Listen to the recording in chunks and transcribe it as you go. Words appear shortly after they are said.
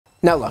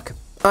Now look,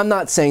 I'm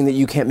not saying that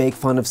you can't make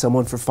fun of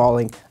someone for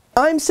falling.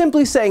 I'm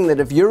simply saying that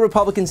if you're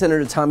Republican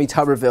Senator Tommy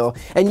Tuberville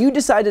and you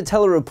decide to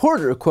tell a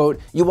reporter, quote,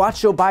 "You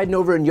watch Joe Biden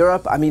over in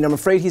Europe, I'm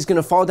afraid he's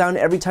gonna fall down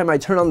every time I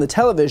turn on the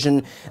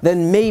television,"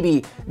 then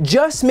maybe,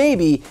 just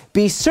maybe,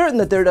 be certain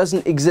that there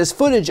doesn't exist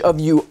footage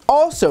of you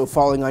also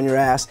falling on your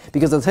ass,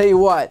 because I'll tell you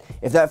what,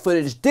 if that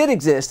footage did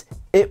exist,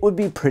 it would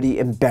be pretty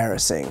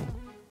embarrassing.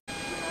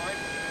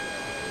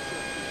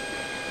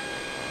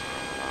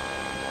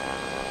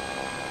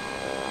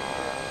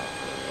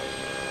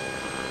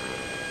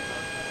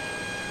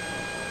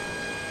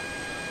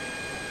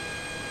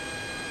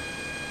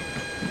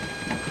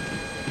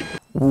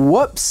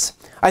 Whoops.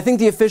 I think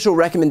the official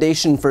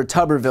recommendation for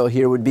Tuberville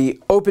here would be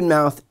open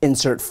mouth,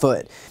 insert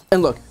foot.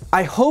 And look,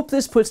 I hope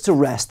this puts to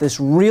rest this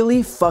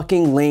really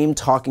fucking lame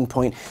talking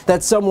point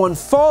that someone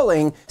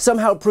falling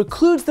somehow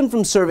precludes them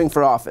from serving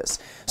for office.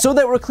 So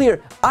that we're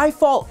clear, I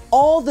fall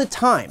all the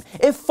time.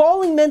 If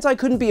falling meant I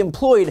couldn't be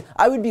employed,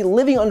 I would be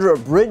living under a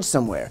bridge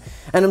somewhere.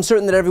 And I'm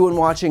certain that everyone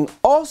watching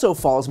also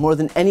falls more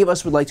than any of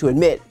us would like to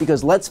admit,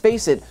 because let's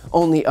face it,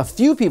 only a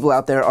few people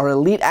out there are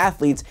elite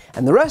athletes,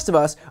 and the rest of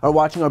us are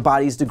watching our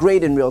bodies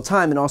degrade in real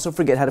time and also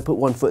forget how to put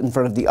one foot in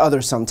front of the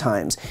other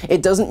sometimes.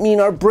 It doesn't mean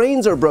our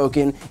brains are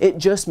broken, it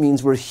just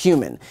means we're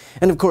human.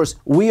 And of course,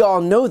 we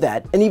all know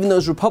that, and even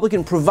those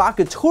Republican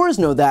provocateurs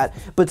know that,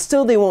 but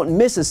still they won't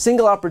miss a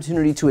single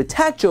opportunity to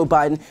attack Joe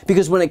Biden,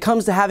 because when it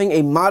comes to having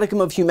a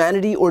modicum of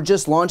humanity or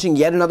just launching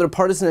yet another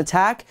partisan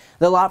attack,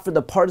 they'll opt for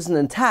the partisan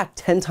attack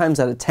 10 times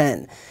out of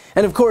 10.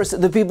 And of course,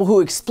 the people who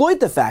exploit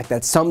the fact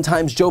that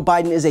sometimes Joe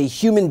Biden is a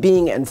human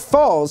being and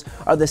falls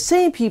are the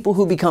same people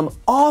who become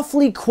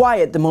awfully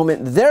quiet the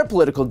moment their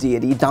political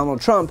deity,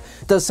 Donald Trump,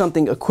 does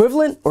something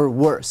equivalent or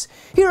worse.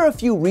 Here are a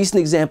few recent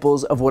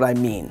examples of what I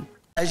mean.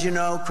 As you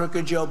know,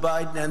 crooked Joe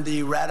Biden and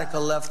the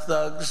radical left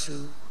thugs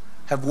who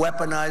have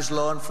weaponized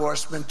law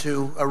enforcement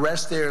to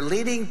arrest their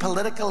leading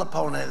political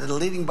opponent, and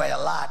leading by a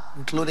lot,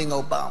 including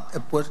Obama.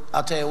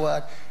 I'll tell you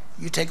what,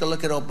 you take a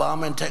look at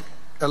Obama and take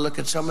a look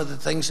at some of the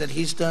things that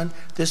he's done.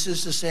 This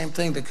is the same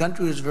thing. The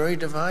country was very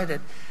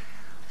divided.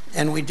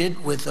 And we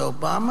did with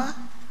Obama.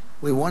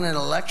 We won an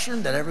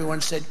election that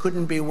everyone said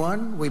couldn't be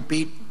won. We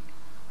beat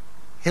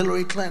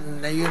Hillary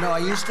Clinton. Now, you know, I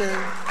used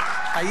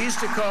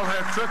to call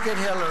her Crooked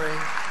Hillary.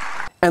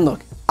 And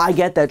look, I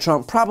get that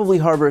Trump probably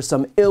harbors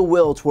some ill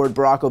will toward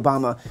Barack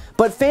Obama,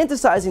 but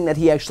fantasizing that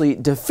he actually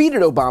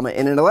defeated Obama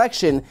in an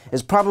election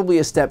is probably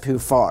a step too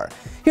far.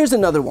 Here's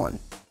another one.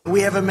 We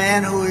have a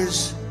man who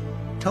is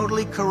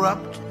totally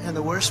corrupt and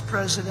the worst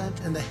president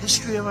in the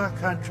history of our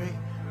country,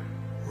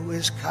 who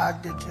is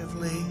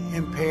cognitively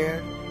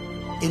impaired,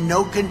 in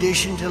no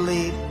condition to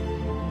lead,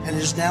 and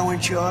is now in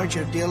charge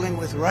of dealing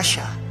with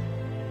Russia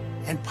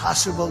and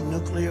possible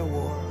nuclear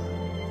war.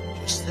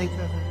 Just think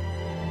of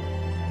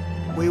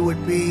it. We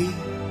would be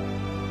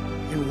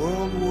in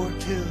World War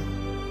II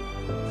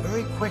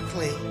very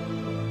quickly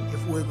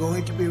if we're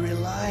going to be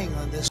relying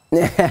on this.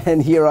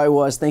 And here I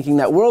was thinking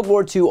that World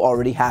War II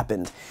already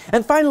happened.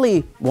 And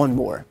finally, one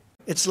more.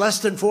 It's less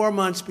than 4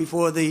 months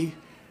before the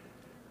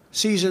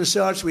season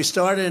starts. We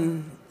start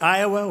in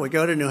Iowa, we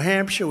go to New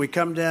Hampshire, we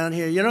come down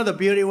here. You know, the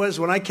beauty was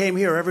when I came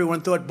here,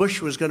 everyone thought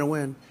Bush was going to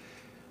win.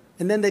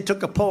 And then they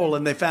took a poll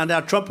and they found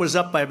out Trump was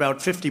up by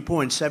about 50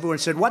 points. Everyone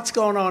said, what's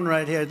going on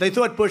right here? They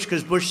thought Bush,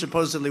 because Bush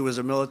supposedly was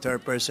a military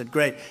person.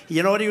 Great.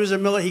 You know what he was a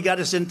military? He got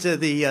us into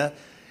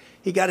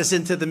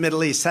the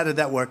Middle East. How did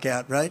that work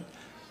out, right?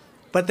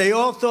 But they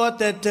all thought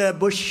that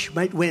Bush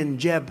might win.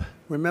 Jeb.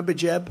 Remember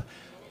Jeb?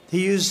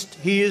 He used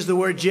the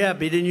word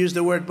Jeb. He didn't use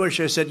the word Bush.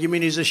 I said, you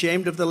mean he's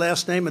ashamed of the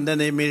last name? And then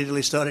they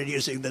immediately started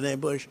using the name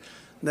Bush.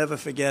 Never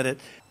forget it.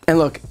 And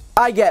look,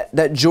 I get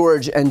that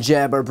George and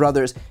Jeb are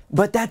brothers,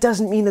 but that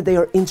doesn't mean that they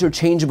are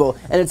interchangeable,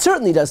 and it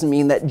certainly doesn't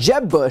mean that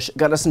Jeb Bush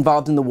got us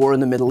involved in the war in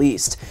the Middle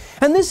East.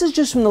 And this is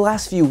just from the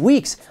last few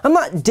weeks. I'm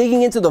not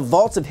digging into the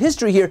vaults of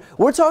history here.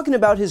 We're talking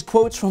about his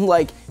quotes from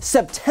like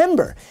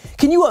September.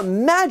 Can you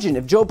imagine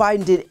if Joe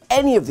Biden did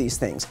any of these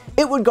things?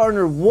 It would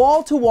garner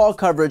wall-to-wall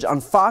coverage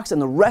on Fox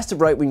and the rest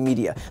of right-wing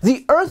media.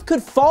 The earth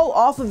could fall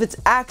off of its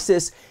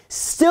axis,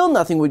 still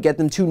nothing would get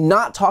them to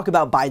not talk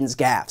about Biden's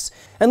gaffes.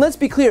 And let's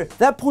be clear,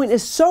 that point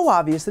is so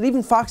obvious that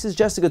even Fox's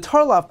Jessica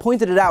Tarloff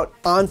pointed it out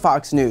on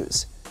Fox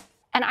News.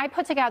 And I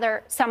put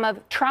together some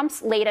of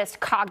Trump's latest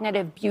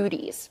cognitive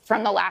beauties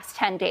from the last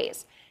 10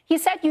 days. He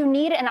said you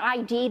need an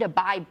ID to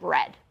buy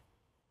bread.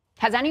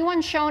 Has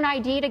anyone shown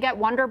ID to get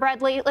Wonder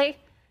Bread lately?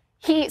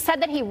 He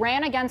said that he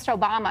ran against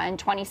Obama in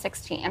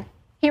 2016.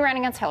 He ran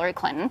against Hillary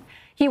Clinton.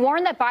 He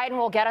warned that Biden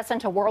will get us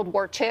into World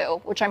War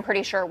II, which I'm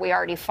pretty sure we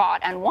already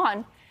fought and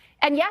won.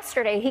 And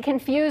yesterday, he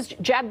confused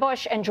Jeb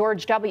Bush and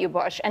George W.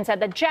 Bush and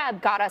said that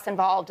Jeb got us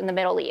involved in the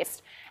Middle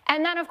East.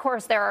 And then, of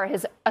course, there are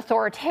his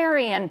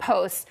authoritarian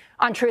posts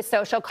on Truth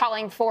Social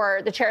calling for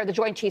the chair of the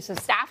Joint Chiefs of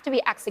Staff to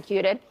be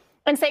executed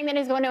and saying that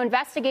he's going to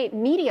investigate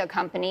media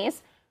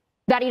companies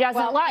that he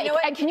doesn't like. You know,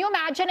 and can you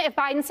imagine if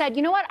Biden said,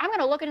 you know what, I'm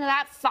going to look into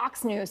that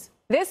Fox News.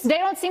 They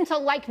don't seem to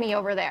like me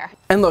over there.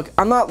 And look,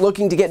 I'm not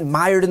looking to get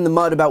mired in the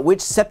mud about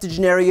which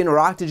septuagenarian or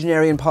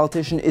octogenarian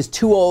politician is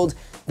too old.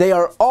 They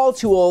are all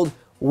too old.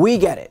 We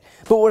get it.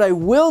 But what I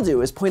will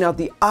do is point out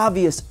the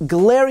obvious,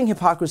 glaring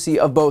hypocrisy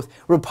of both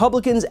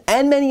Republicans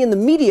and many in the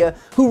media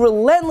who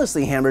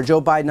relentlessly hammer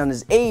Joe Biden on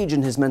his age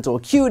and his mental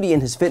acuity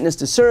and his fitness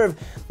to serve,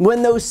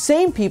 when those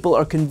same people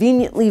are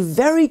conveniently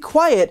very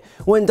quiet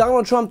when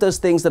Donald Trump does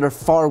things that are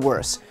far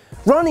worse.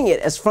 Running it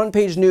as front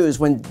page news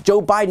when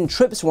Joe Biden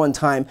trips one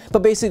time,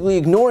 but basically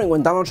ignoring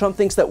when Donald Trump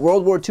thinks that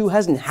World War II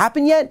hasn't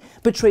happened yet,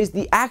 betrays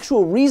the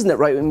actual reason that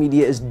right-wing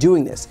media is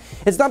doing this.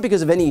 It's not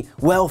because of any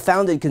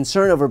well-founded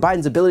concern over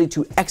Biden's ability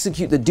to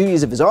execute the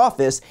duties of his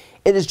office.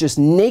 It is just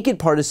naked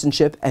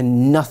partisanship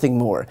and nothing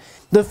more.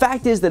 The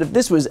fact is that if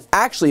this was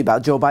actually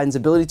about Joe Biden's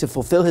ability to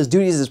fulfill his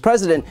duties as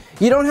president,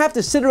 you don't have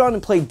to sit around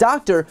and play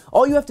doctor.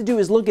 All you have to do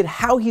is look at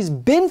how he's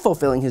been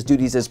fulfilling his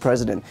duties as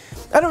president.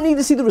 I don't need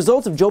to see the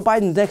results of Joe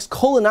Biden's next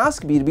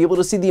colonoscopy to be able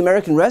to see the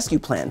American Rescue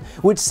Plan,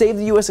 which saved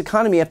the U.S.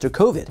 economy after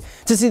COVID,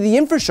 to see the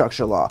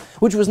infrastructure law,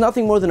 which was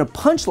nothing more than a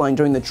punchline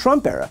during the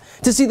Trump era,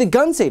 to see the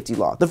gun safety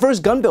law, the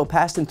first gun bill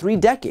passed in 3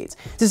 decades,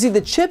 to see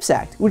the CHIPS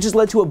Act, which has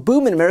led to a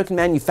boom in American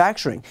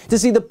manufacturing, to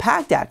see the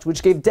PACT Act,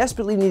 which gave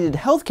desperately needed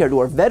health care to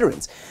our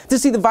veterans, to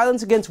see the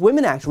Violence Against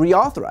Women Act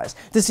reauthorized,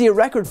 to see a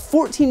record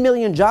 14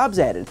 million jobs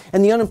added,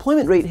 and the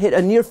unemployment rate hit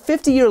a near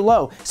 50-year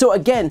low. So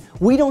again,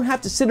 we don't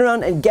have to sit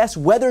around and guess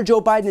whether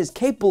Joe Biden is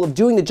capable of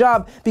doing the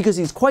job, because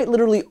he's quite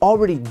literally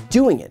already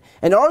doing it,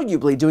 and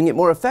arguably doing it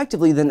more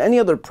effectively than any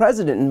other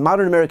president in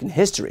modern American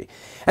history.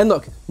 And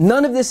look,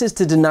 none of this is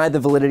to deny the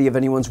validity of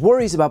anyone's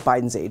worries about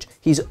Biden's age.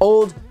 He's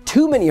old.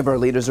 Too many of our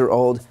leaders are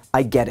old.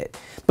 I get it.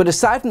 But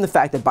aside from the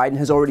fact that Biden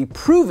has already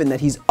proven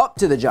that he's up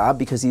to the job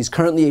because he's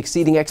currently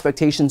exceeding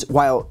expectations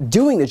while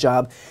doing the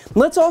job,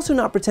 let's also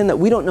not pretend that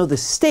we don't know the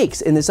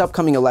stakes in this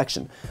upcoming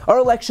election. Our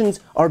elections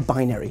are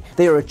binary.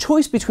 They are a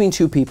choice between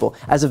two people.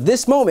 As of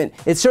this moment,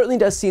 it certainly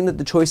does seem that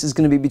the choice is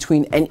going to be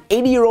between an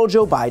 80-year-old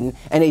Joe Biden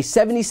and a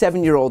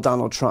 77-year-old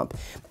Donald Trump.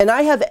 And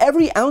I have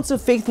every ounce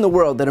of faith in the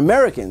world that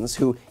Americans,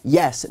 who,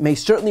 yes, may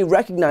certainly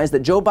recognize that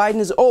Joe Biden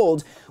is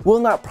old, will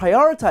not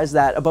prioritize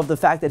that above the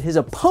fact that his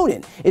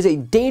opponent is a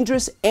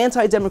dangerous,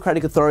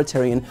 anti-democratic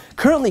authoritarian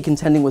currently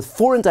contending with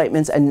 4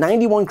 indictments and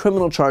 91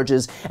 criminal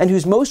charges, and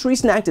whose most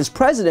recent act as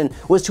president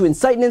was to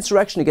incite an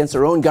insurrection against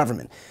their own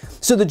government.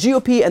 So the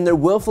GOP and their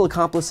willful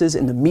accomplices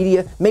in the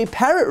media may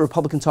parrot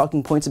Republican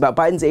talking points about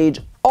Biden's age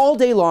all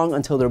day long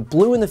until they're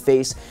blue in the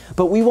face,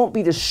 but we won't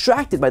be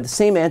distracted by the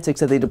same antics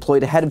that they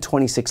deployed ahead of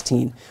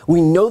 2016.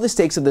 We know the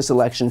stakes of this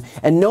election,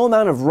 and no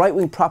amount of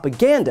right-wing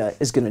propaganda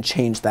is going to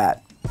change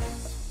that.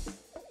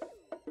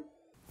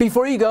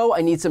 Before you go,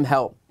 I need some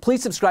help.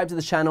 Please subscribe to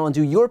the channel and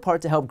do your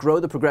part to help grow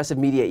the progressive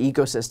media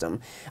ecosystem.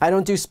 I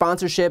don't do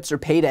sponsorships or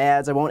paid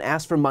ads, I won't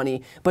ask for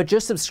money, but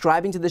just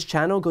subscribing to this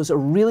channel goes a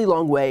really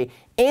long way,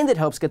 and it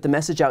helps get the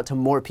message out to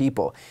more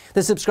people.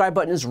 The subscribe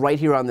button is right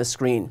here on the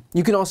screen.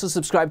 You can also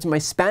subscribe to my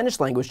Spanish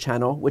language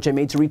channel, which I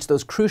made to reach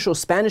those crucial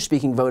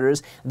Spanish-speaking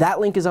voters.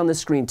 That link is on the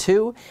screen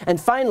too. And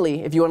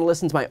finally, if you want to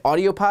listen to my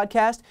audio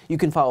podcast, you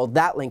can follow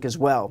that link as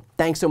well.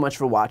 Thanks so much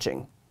for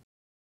watching.